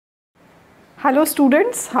Hello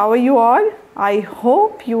students, how are you all? I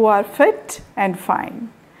hope you are fit and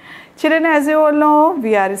fine. Children, as you all know,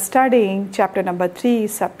 we are studying chapter number 3,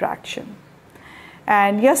 subtraction.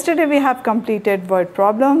 And yesterday we have completed word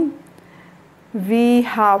problem. We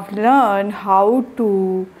have learned how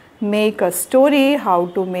to make a story, how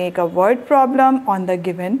to make a word problem on the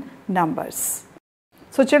given numbers.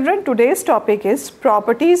 So children, today's topic is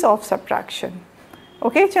properties of subtraction.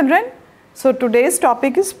 Okay children? So today's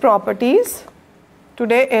topic is properties.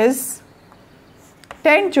 Today is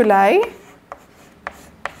 10 July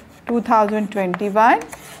 2021.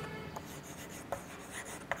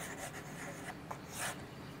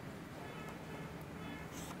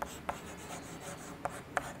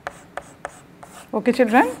 Okay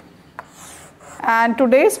children? And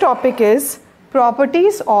today's topic is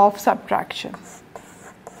properties of subtraction.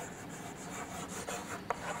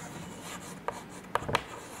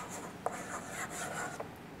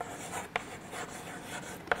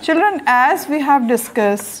 Children, as we have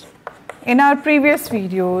discussed in our previous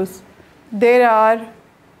videos, there are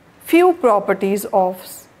few properties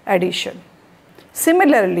of addition.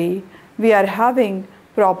 Similarly, we are having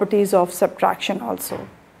properties of subtraction also.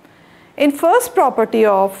 In first property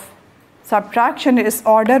of subtraction is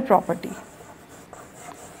order property.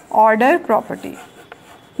 Order property.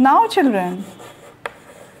 Now children,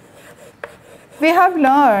 we have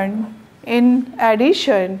learned in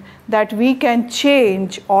addition that we can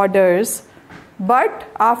change orders, but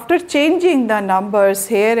after changing the numbers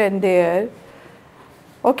here and there,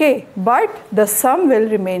 okay, but the sum will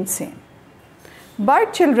remain same.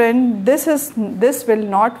 But children, this will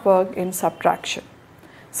not work in subtraction.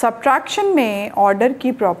 Subtraction में order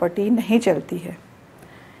की property नहीं चलती है.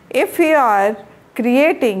 If you are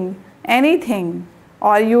creating anything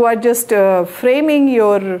or you are just framing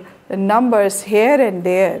your numbers here and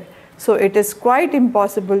there, so it is quite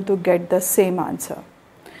impossible to get the same answer.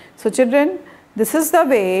 So children, this is the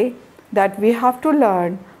way that we have to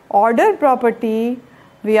learn order property.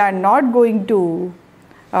 We are not going to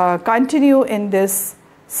continue in this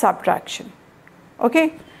subtraction.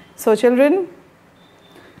 Okay, so children,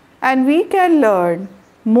 and we can learn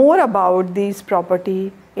more about these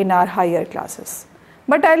property in our higher classes.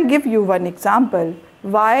 But I'll give you one example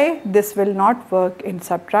why this will not work in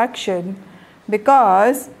subtraction,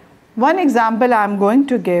 because one example I am going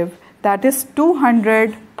to give, that is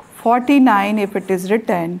 249 if it is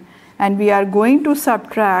written, and we are going to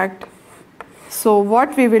subtract. So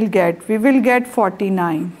what we will get? We will get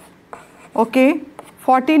 49. Okay,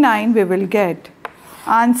 49 we will get.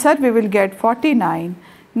 Answer we will get 49.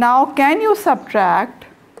 Now can you subtract?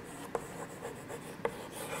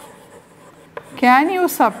 Can you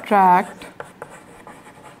subtract?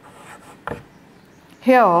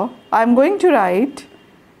 Here I am going to write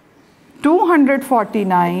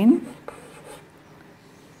 249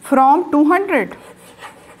 from 200.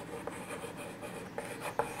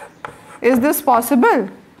 Is this possible?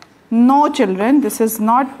 No children, this is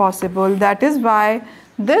not possible. That is why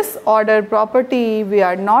this order property we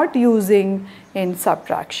are not using in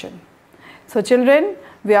subtraction. So children,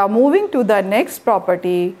 we are moving to the next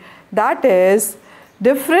property, that is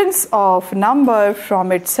difference of number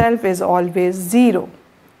from itself is always 0.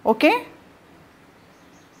 Okay?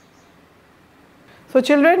 So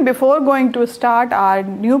children, before going to start our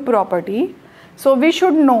new property, so we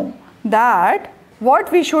should know that what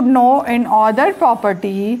we should know in order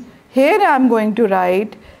property, here I am going to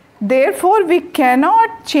write, therefore we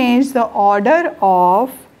cannot change the order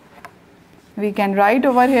of, we can write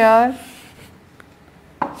over here,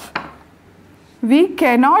 we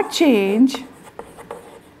cannot change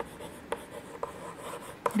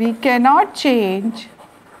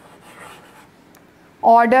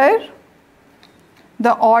order,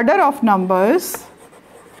 the order of numbers,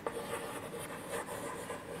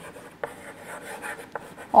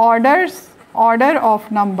 order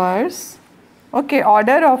of numbers, okay,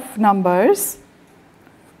 order of numbers,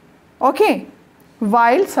 okay,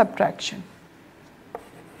 while subtraction.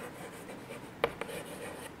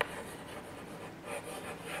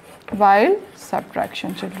 While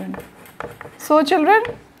subtraction, children. So children,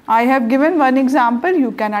 I have given one example.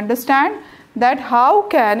 You can understand that how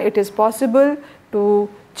can it is possible to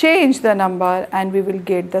change the number and we will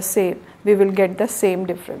get the same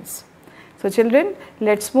difference. So children,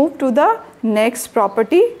 let's move to the next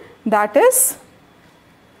property, that is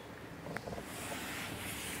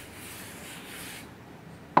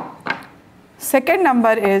second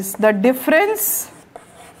number is the difference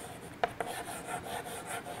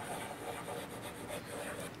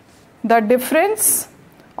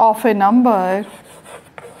of a number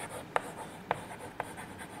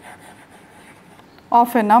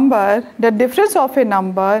of a number, the difference of a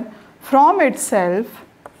number from itself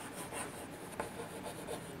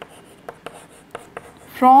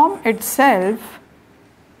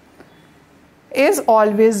is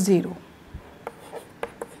always 0.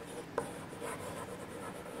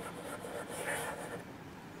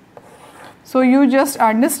 So you just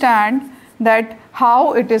understand that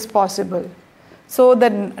how it is possible. So the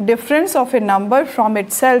difference of a number from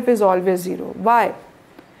itself is always 0. Why?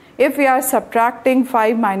 If we are subtracting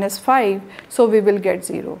 5 minus 5, so we will get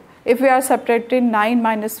 0. If we are subtracting 9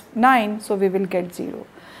 minus 9, so we will get 0.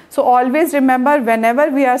 So always remember, whenever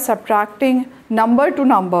we are subtracting number to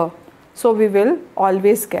number, so we will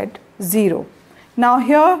always get 0. Now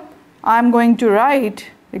here I am going to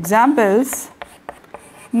write examples.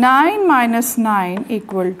 9 minus 9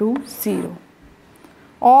 equal to 0,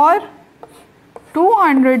 or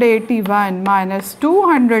 281 minus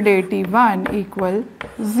 281 equal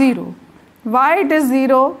 0. Why it is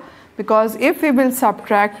 0? Because if we will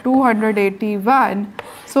subtract 281,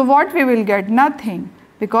 so what we will get? Nothing,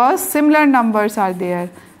 because similar numbers are there.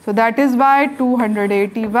 So that is why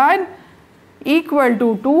 281 equal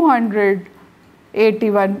to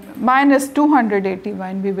 281 minus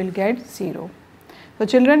 281, we will get 0. So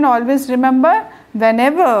children, always remember,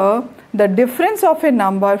 whenever the difference of a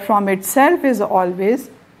number from itself is always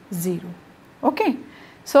 0. Okay.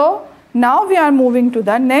 So now we are moving to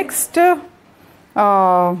the next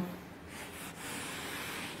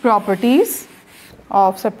properties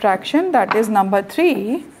of subtraction, that is number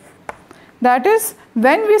 3. That is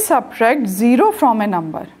when we subtract 0 from a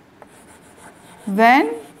number.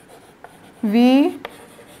 When we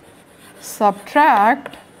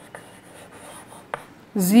subtract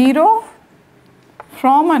 0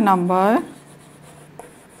 from a number,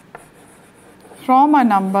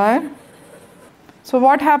 so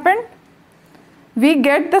what happened? We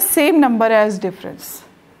get the same number as difference.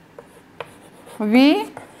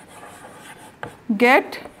 We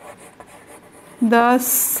get the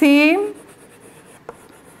same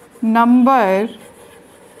number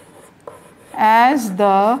as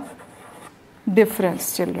the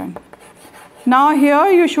difference, children. Now here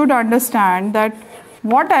you should understand that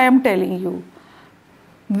what I am telling you.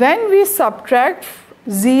 When we subtract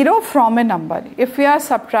 0 from a number, if we are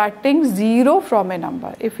subtracting 0 from a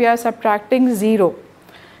number, if we are subtracting 0,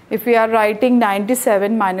 if we are writing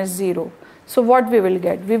 97 minus 0, so what we will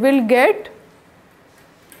get? We will get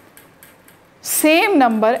same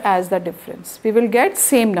number as the difference. We will get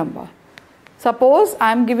same number. Suppose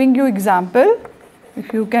I am giving you example.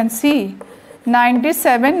 If you can see,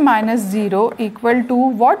 97 minus 0 equal to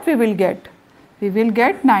what we will get? We will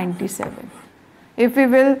get 97. If we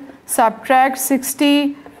will subtract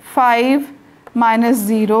 65 minus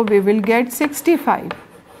 0, we will get 65.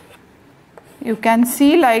 You can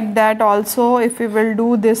see like that also. If we will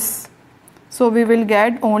do this, so we will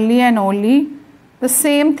get only and only the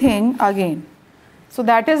same thing again. So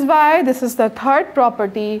that is why this is the third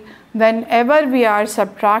property. Whenever we are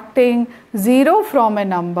subtracting 0 from a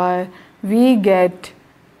number, we get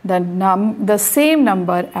the same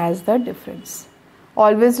number as the difference.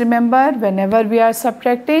 Always remember, whenever we are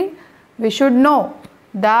subtracting, we should know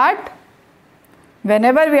that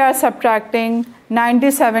whenever we are subtracting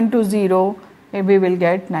 97 to 0, we will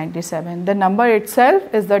get 97. The number itself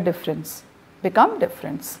is the difference, become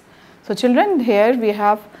difference. So children, here we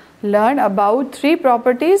have learned about 3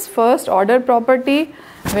 properties. First, order property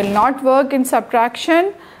will not work in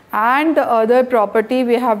subtraction, and the other property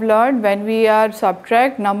we have learned, when we are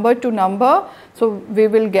subtract number to number, so we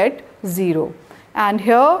will get 0. And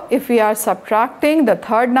here if we are subtracting the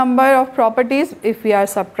third number of properties, if we are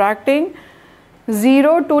subtracting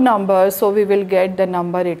 0 to numbers, so we will get the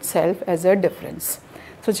number itself as a difference.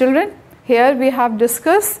 So children, here we have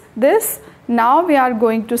discussed this. Now we are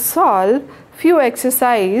going to solve few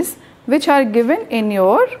exercises which are given in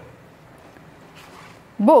your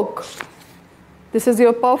book. This is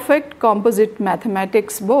your perfect composite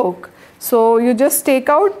mathematics book. So you just take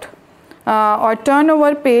out or turn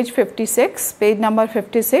over page 56, page number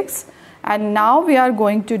 56, and now we are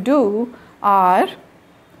going to do our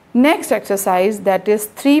next exercise, that is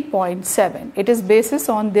 3.7. It is basis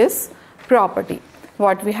on this property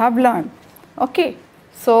what we have learned. Okay,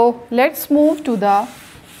 so let's move to the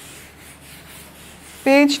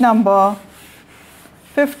page number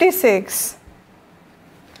 56,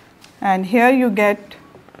 and here you get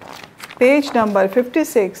page number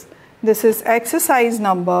 56. This is exercise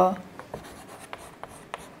number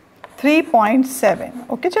 3.7.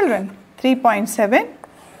 Okay children, 3.7.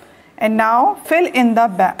 And now fill in the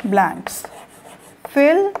blanks.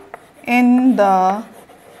 Fill in the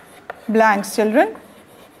blanks, children.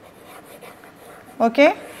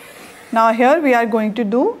 Okay. Now here we are going to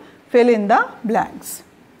do fill in the blanks.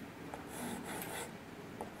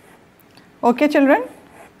 Okay children.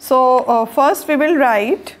 So first we will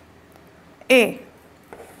write A.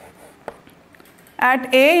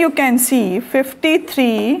 At A you can see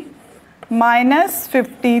 53 minus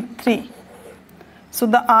 53. So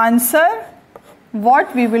the answer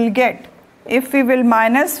what we will get, if we will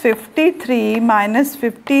minus 53 minus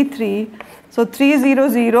 53, so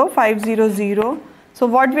 300 500, so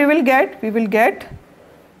what we will get? We will get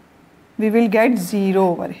 0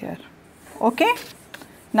 over here. Okay.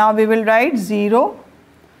 Now we will write 0.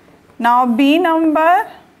 Now B number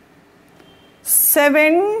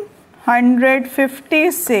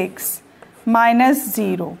 756 minus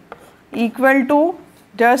 0 equal to,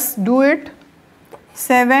 just do it,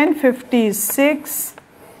 756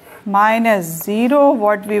 minus 0,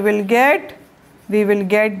 what we will get? We will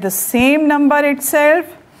get the same number itself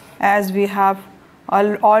as we have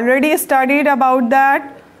already studied about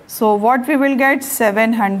that. So what we will get?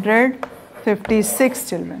 756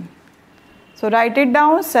 children. So write it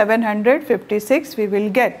down, 756 we will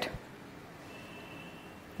get.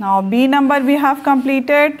 Now B number we have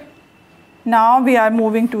completed. Now we are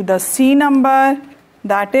moving to the C number,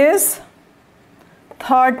 that is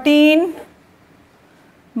 13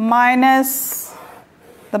 minus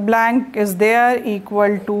the blank is there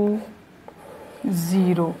equal to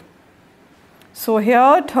 0. So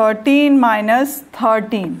here 13 minus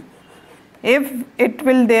 13. If it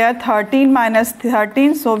will there 13 minus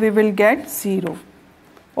 13, so we will get 0.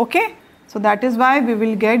 Okay. So that is why we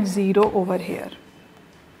will get 0 over here.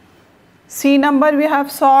 C number we have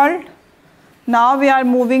solved. Now we are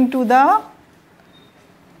moving to the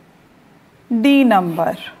D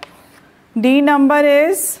number. D number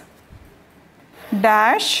is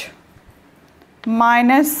dash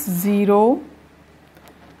minus 0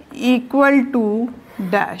 equal to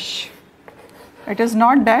dash. It is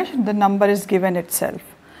not dash, the number is given itself.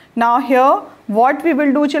 Now here what we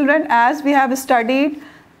will do children, as we have studied,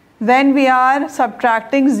 when we are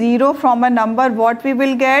subtracting 0 from a number, what we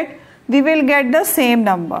will get? We will get the same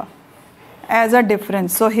number as a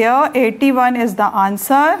difference. So here 81 is the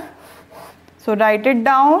answer. So write it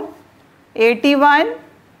down, 81.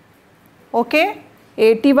 Okay,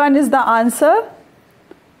 81 is the answer.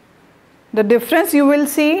 The difference you will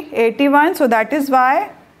see 81. So that is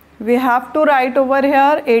why we have to write over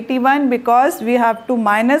here 81, because we have to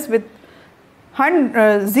minus with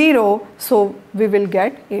 0. So we will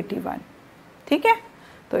get 81. ठीक है,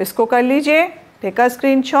 तो इसको कर लीजिए, take a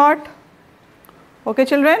screenshot. Okay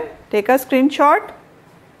children, take a screenshot.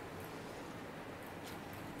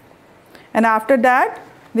 And after that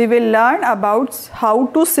we will learn about how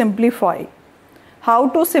to simplify. How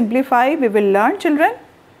to simplify we will learn children.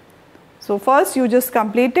 So first you just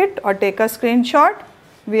complete it or take a screenshot.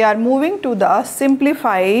 We are moving to the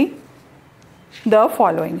simplify the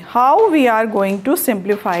following. How we are going to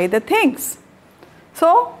simplify the things.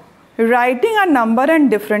 So writing a number in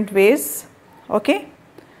different ways. Okay.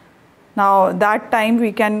 Now that time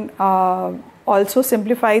we can also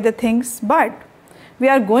simplify the things, but we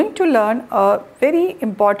are going to learn a very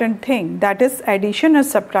important thing, that is addition and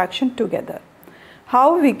subtraction together.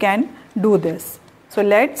 How we can do this. So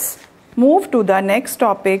let's move to the next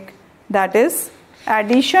topic, that is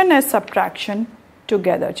addition and subtraction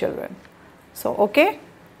together children. So okay,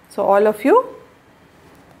 so all of you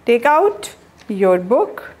take out your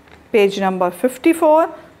book, page number 54.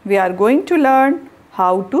 We are going to learn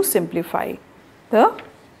how to simplify the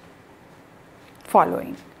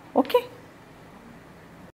following. Okay.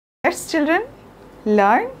 Let's children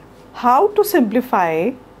learn how to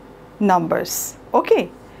simplify numbers. Okay.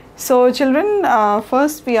 So children,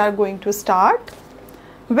 first we are going to start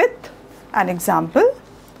with an example.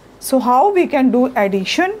 So how we can do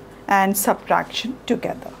addition and subtraction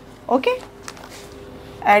together. Okay.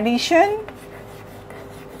 Addition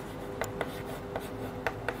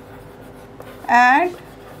and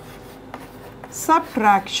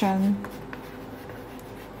subtraction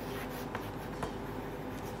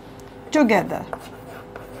together.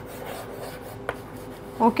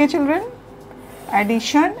 Okay children,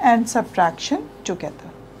 addition and subtraction together.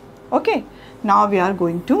 Okay, now we are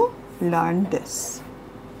going to learn this.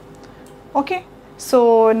 Okay,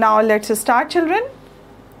 so now let's start children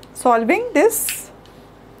solving this.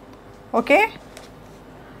 Okay,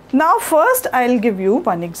 now first I'll give you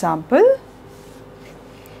one example.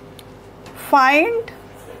 Find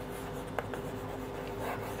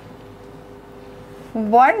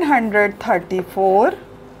 134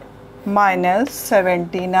 minus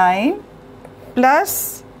 79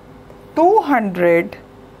 plus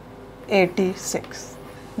 286.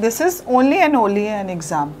 this is only an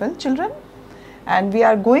example, children, and we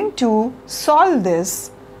are going to solve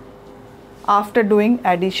this after doing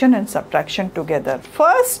addition and subtraction together.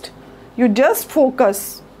 First, you just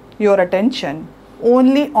focus your attention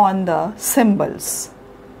only on the symbols.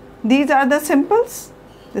 These are the symbols.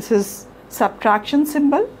 This is subtraction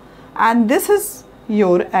symbol and this is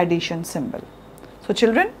your addition symbol. So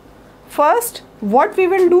children, first what we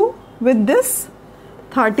will do with this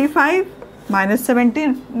 35 minus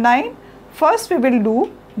 79, first we will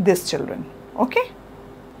do this, children. Okay?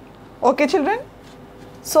 Okay, children?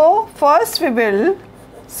 So first we will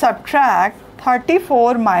subtract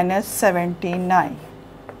 34 minus 79.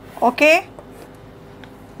 Okay?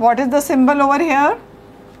 What is the symbol over here?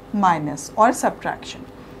 Minus or subtraction.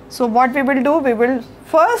 So what we will do? We will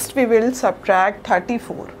subtract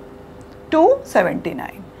 34 to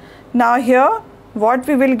 79. Now here what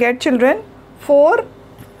we will get, children? 4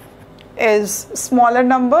 is smaller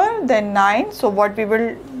number than 9. So what we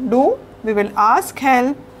will do? We will ask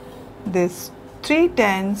help this 3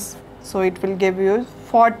 tens. So it will give you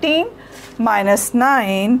 14 minus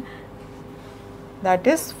 9, that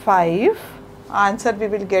is 5. Answer we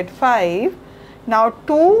will get 5. Now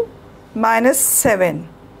 2 minus 7.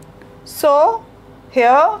 So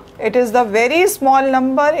here it is the very small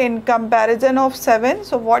number in comparison of 7.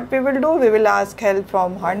 So what we will do? We will ask help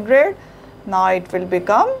from 100. Now it will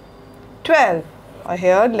become 12.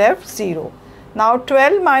 Here left 0. Now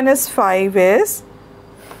 12 minus 5 is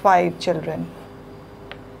 5, children.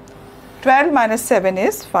 12 minus 7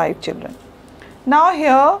 is 5, children. Now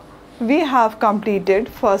here we have completed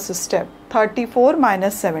first step, 34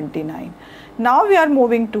 minus 79. Now we are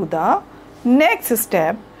moving to the next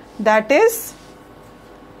step, that is,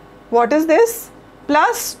 what is this?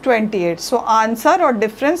 Plus 28. So answer or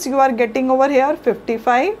difference you are getting over here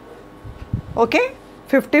 55. Okay,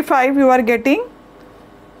 55 you are getting.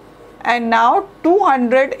 And now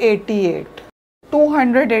 288.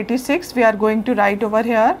 286 we are going to write over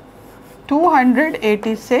here.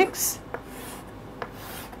 286.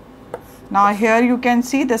 Now here you can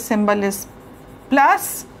see the symbol is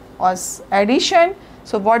plus or addition.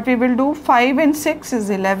 So what we will do? 5 and 6 is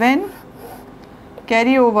 11.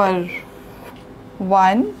 Carry over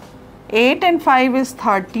 1. 8 and 5 is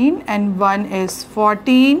 13 and 1 is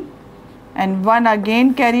 14. And 1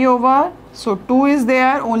 again carry over. So 2 is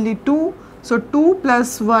there, only 2. So 2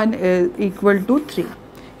 plus 1 is equal to 3.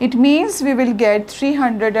 It means we will get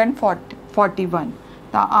 341.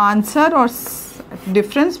 The answer or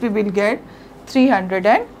difference we will get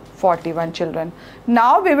 341, children.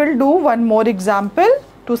 Now we will do one more example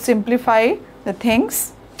to simplify the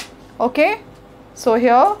things. Okay. So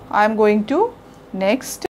here I am going to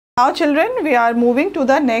next. Now children, we are moving to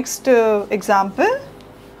the next example.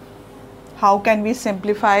 How can we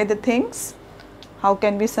simplify the things? How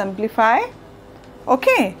can we simplify?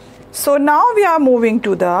 Okay. So now we are moving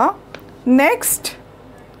to the next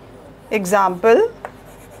example.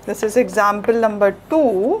 This is example number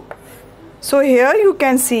 2. So here you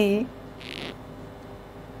can see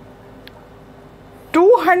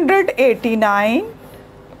 289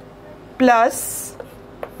 plus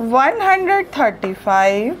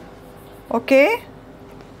 135, okay,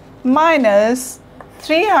 minus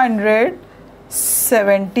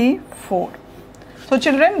 374. So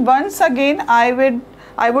children, once again I would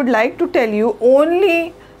like to tell you,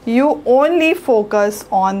 you only focus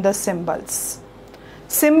on the symbols.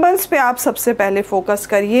 Symbols पे आप सबसे पहले focus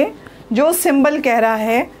करिए, जो symbol कह रहा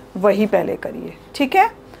है वही पहले करिए, ठीक है?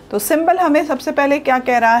 तो सिंबल हमें सबसे पहले क्या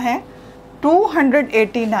कह रहा है?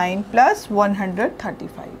 289 प्लस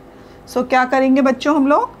 135. सो क्या करेंगे बच्चों हम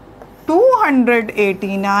लोग?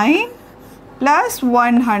 289 plus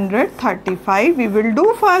 135 we will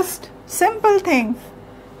do first. Simple thing.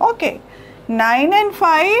 Okay. 9 and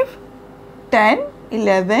 5, 10,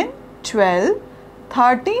 11, 12,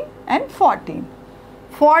 13 and 14.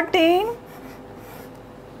 14.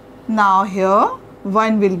 Now here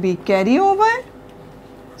 1 will be carry over.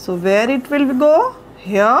 So where it will go?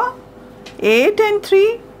 Here. 8 and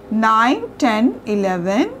 3, 9, 10,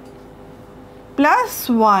 11 plus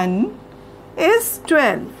 1 is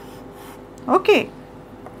 12. Okay.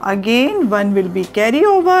 Again 1 will be carry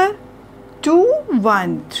over. 2,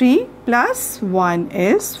 1, 3 plus 1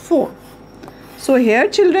 is 4. So here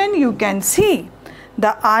children, you can see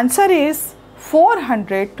the answer is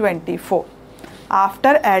 424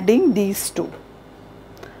 after adding these two.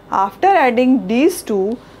 After adding these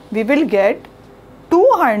two, we will get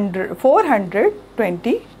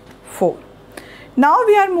 424. Now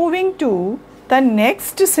we are moving to the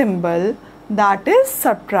next symbol, that is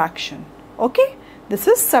subtraction. Okay, this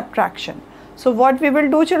is subtraction. So what we will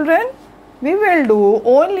do children? we will do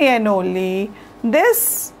only and only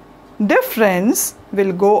this difference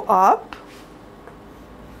will go up,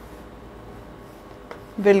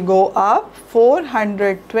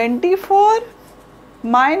 424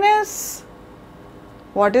 minus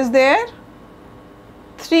what is there,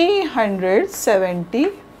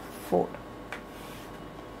 374.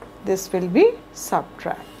 This will be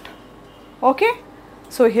subtract. Okay,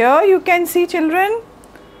 so here you can see, children,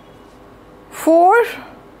 4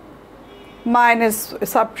 minus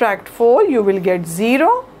subtract 4, you will get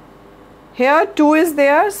 0. Here 2 is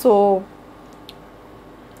there, so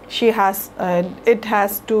it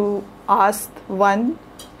has to ask 1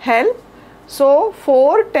 help. So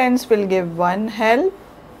 4 tens will give 1 help,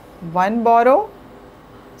 1 borrow.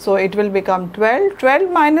 So it will become 12.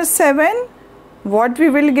 12 minus 7, what we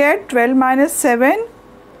will get? 12 minus 7,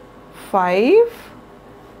 5.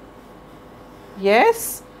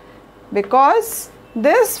 Yes, because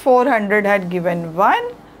this 400 had given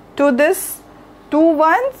 1 to this 2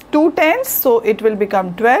 tens, so it will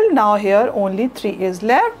become 12. Now here only 3 is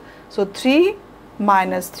left. So 3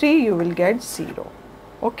 minus 3, you will get 0.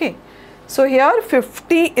 Okay. So here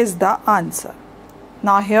 50 is the answer.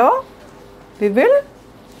 Now here we will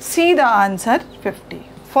see the answer 50.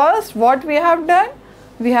 First, what we have done?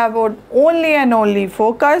 We have only and only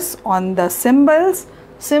focus on the symbols.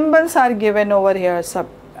 Symbols are given over here,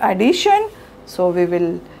 addition. So we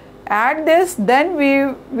will add this, then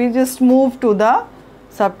we just move to the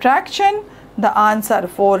subtraction. The answer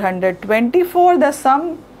 424, the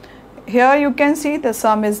sum, here you can see the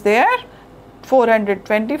sum is there,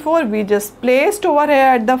 424, we just placed over here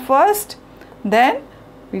at the first, then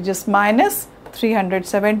we just minus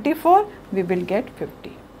 374, we will get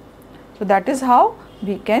 50. So that is how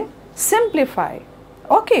we can simplify.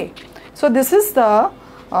 Okay, so this is the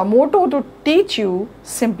motto to teach you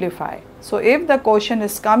simplify. So if the question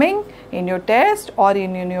is coming in your test or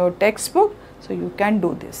in your textbook, so you can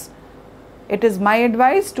do this. It is my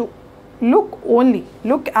advice to look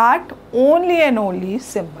at only and only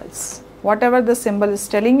symbols. Whatever the symbol is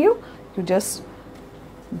telling you, you just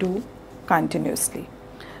do continuously.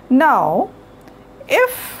 Now,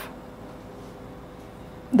 if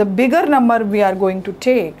the bigger number we are going to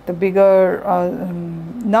take, the bigger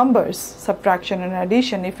numbers, subtraction and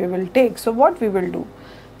addition, if we will take, so what we will do?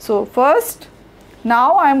 So first,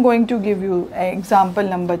 now I am going to give you example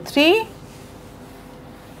number 3.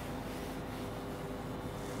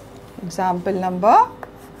 Example number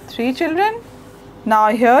 3, children. Now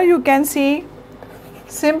here you can see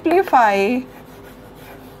simplify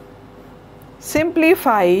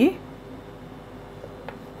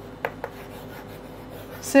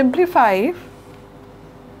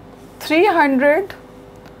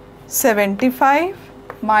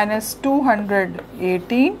minus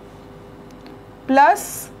 218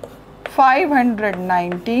 plus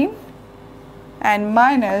 519 and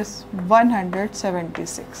minus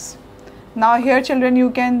 176. Now here, children, you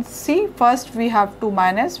can see first we have to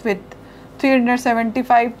minus with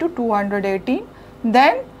 375 to 218.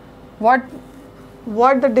 Then what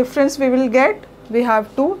the difference we will get? We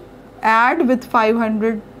have to add with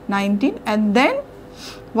 519, and then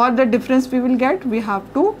what the difference we will get? We have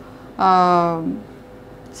to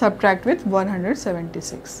subtract with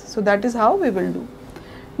 176. So that is how we will do.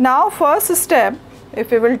 Now first step,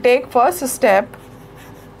 if we will take first step,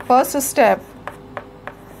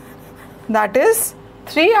 that is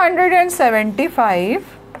 375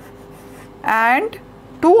 and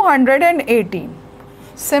 218.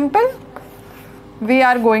 Simple. We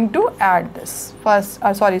are going to add this first,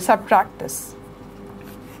 subtract this.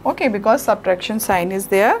 Okay, because subtraction sign is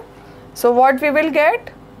there. So what we will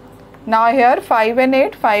get? Now here 5 and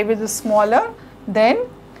 8, 5 is smaller than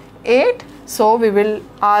 8. So we will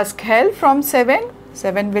ask help from 7.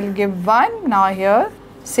 7 will give 1. Now here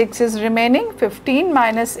 6 is remaining. 15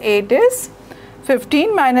 minus 8 is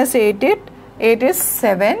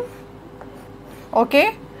 7.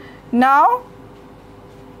 Okay. Now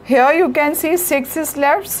here you can see 6 is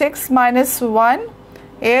left. 6 minus 1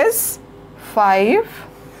 is 5.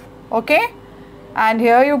 Okay. And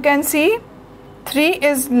here you can see 3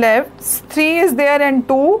 is left. 3 is there and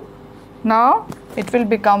 2. Now it will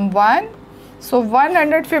become 1. So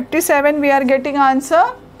 157 we are getting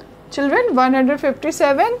answer. Children,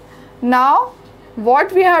 157. Now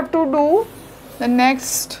what we have to do? The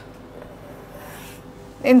next,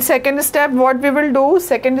 in second step, what we will do?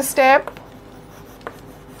 Second step,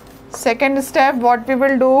 what we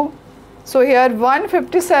will do? So here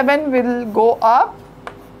 157 will go up.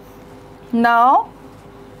 Now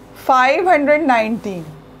 519,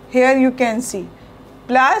 here you can see,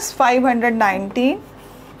 plus 519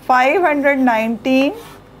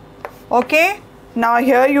 Okay, now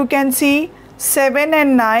here you can see 7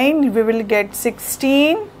 and 9, we will get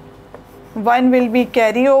 16. 1 will be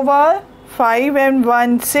carry over. 5 and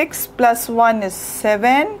 1, 6 plus 1 is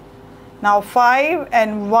 7. Now 5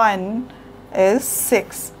 and 1 is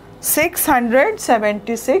 6.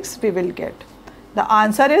 676 we will get. The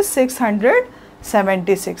answer is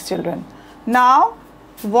 676, children. Now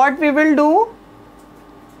what we will do?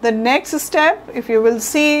 The next step, if you will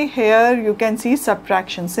see here, you can see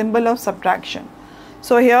subtraction, symbol of subtraction.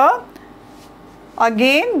 So here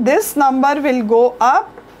again this number will go up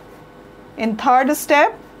in third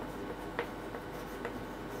step.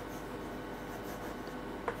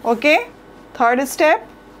 Okay, third step,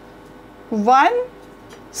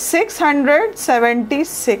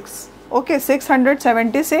 676. Okay,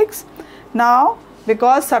 676. Now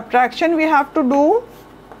because subtraction we have to do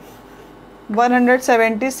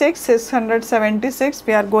 176, 676,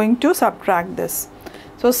 we are going to subtract this.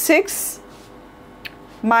 So 6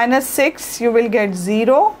 minus 6 you will get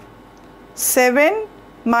 0. 7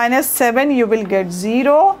 minus 7 you will get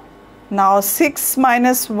 0. Now 6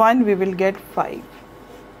 minus 1 we will get 5.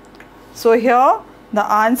 So here the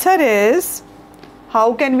answer is,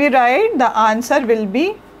 how can we write? The answer will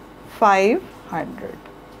be 500.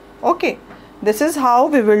 Okay, this is how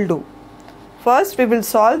we will do. First we will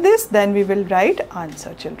solve this, then we will write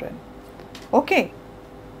answer, children. Okay,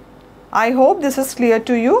 I hope this is clear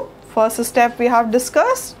to you. First step we have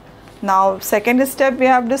discussed. Now second step we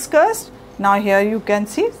have discussed. Now here you can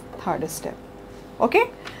see third step.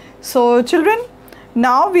 Okay, so children,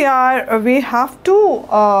 now we have to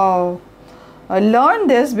learn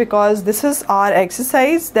this, because this is our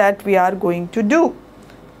exercise that we are going to do.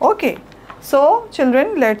 Okay, so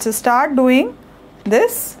children, let's start doing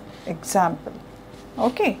this example.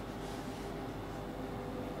 Okay,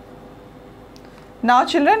 now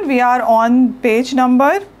children, we are on page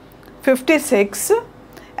number 56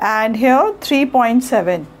 and here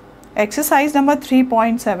 3.7, exercise number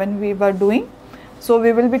 3.7 we were doing. So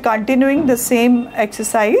we will be continuing the same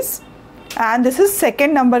exercise, and this is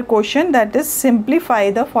second number question, that is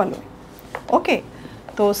simplify the following. Okay,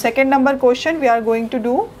 so second number question we are going to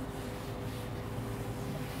do.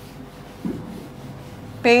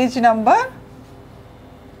 Page number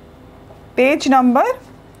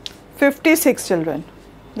 56, children.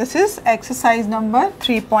 This is exercise number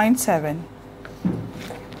 3.7.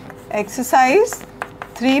 Exercise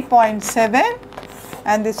 3.7,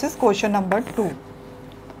 and this is question number 2.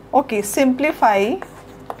 Okay, simplify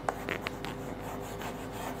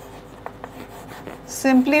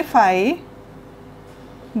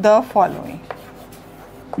the following.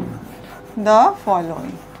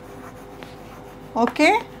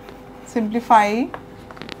 Okay, simplify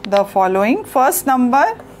the following. First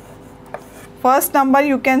number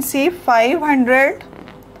you can see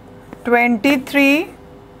 523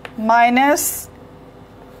 minus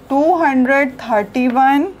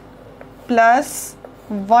 231 plus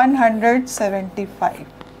 175.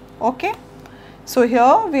 Okay, so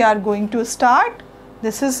here we are going to start.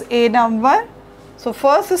 This is a number. So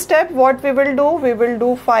first step what we will do? We will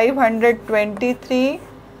do 523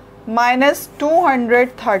 minus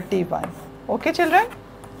 231. Okay, children.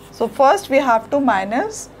 So first we have to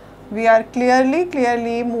minus. We are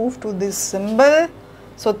clearly move to this symbol.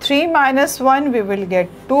 So 3 minus 1 we will get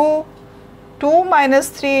 2. 2 minus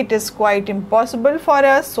 3, it is quite impossible for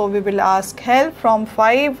us. So we will ask help from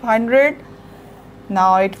 500.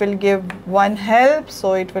 Now it will give 1 help.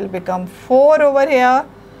 So it will become 4 over here.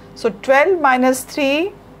 So 12 minus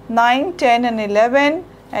 3, 9, 10 and 11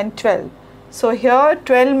 and 12. So here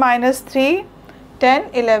 12 minus 3,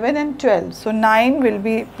 10, 11 and 12. So 9 will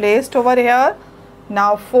be placed over here.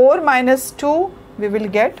 Now 4 minus 2, we will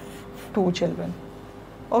get 2, children.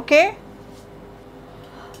 Okay.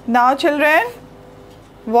 Now children,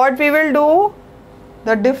 what we will do?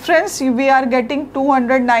 The difference we are getting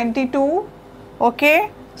 292. Okay.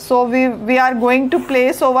 So we are going to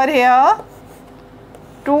place over here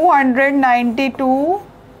 292.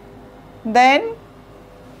 Then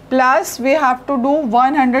plus we have to do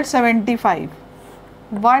 175.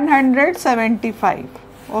 175.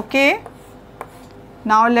 Okay.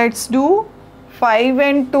 Now let's do 5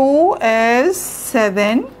 and 2 is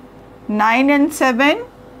 7. 9 and 7,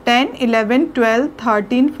 10, 11, 12,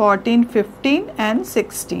 13, 14, 15 and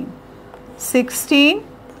 16. 16.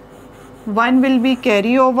 1 will be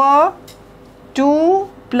carry over. 2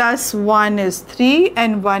 plus 1 is 3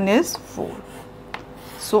 and 1 is 4.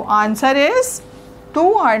 So answer is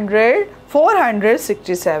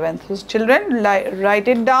 467. So children, write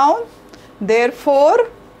it down. Therefore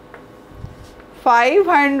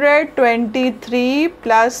 523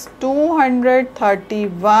 plus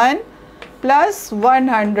 231 plus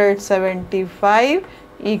 175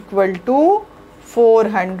 equal to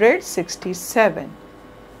 467.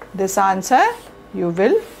 This answer you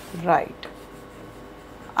will write.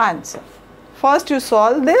 Answer. First you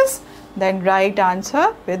solve this, then write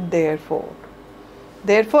answer with therefore.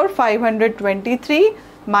 Therefore 523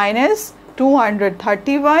 minus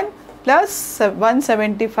 231 plus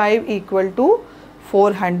 175 equal to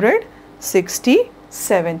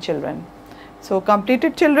 467 children. So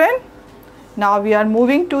completed children. Now we are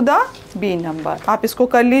moving to the B number. आप इसको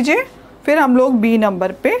कर लीजिए, फिर हम लोग B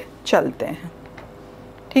number पे चलते हैं.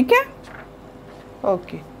 ठीक है?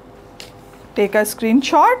 Okay. Take a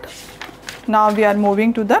screenshot. Now we are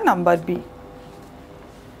moving to the number B.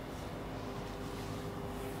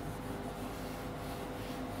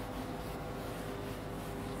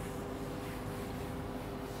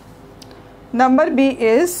 Number B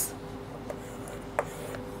is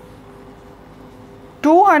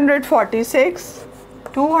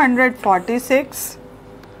 246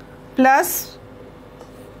 plus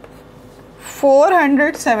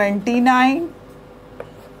 479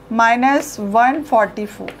 minus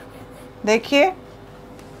 144. देखिए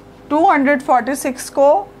 246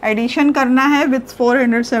 को एडिशन करना है with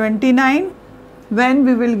 479. When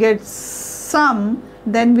we will get sum,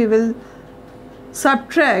 then we will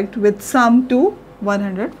subtract with sum to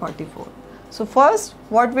 144. So first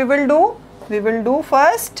what we will do? We will do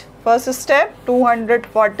first step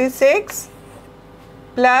 246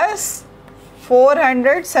 plus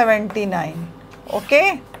 479.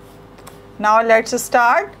 Okay. Now let's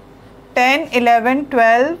start. 10, 11,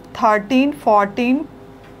 12, 13, 14,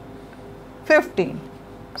 15.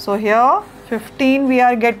 So here 15 we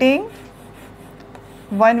are getting.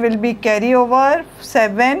 1 will be carry over,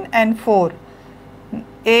 7 and 4.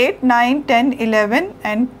 8, 9, 10, 11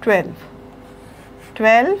 and 12.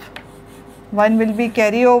 12. 1 will be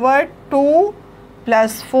carry over, 2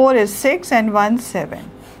 plus 4 is 6 and 1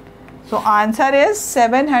 7. So answer is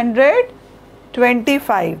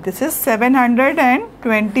 725. This is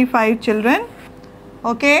 725 children.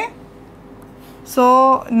 Okay.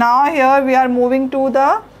 So now here we are moving to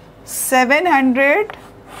the 700.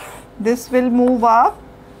 This will move up.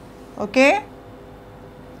 Okay.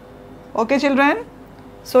 Okay children.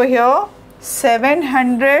 So here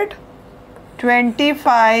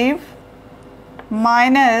 725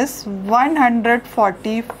 minus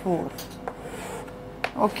 144.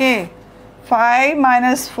 Okay. 5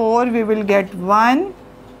 minus 4 we will get 1.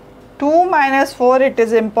 2 minus 4 it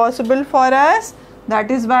is impossible for us.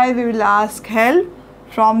 That is why we will ask help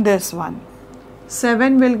from this one.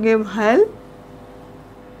 7 will give help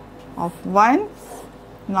of 1.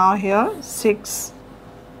 Now here 6.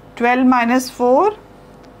 12 minus 4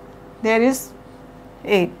 there is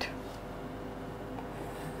 8.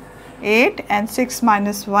 8 and 6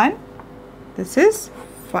 minus 1 this is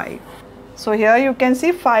 5. So here you can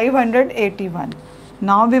see 581.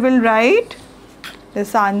 Now we will write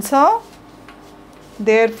this answer.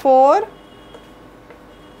 Therefore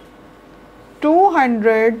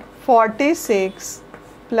 246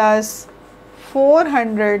 plus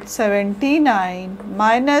 479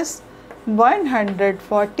 minus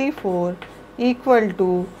 144 equal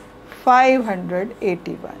to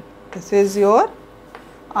 581. This is your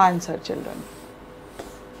answer children.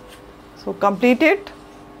 So complete it.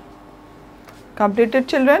 Completed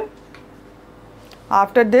children.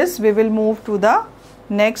 After this we will move to the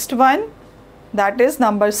next one, that is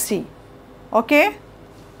number C. Okay.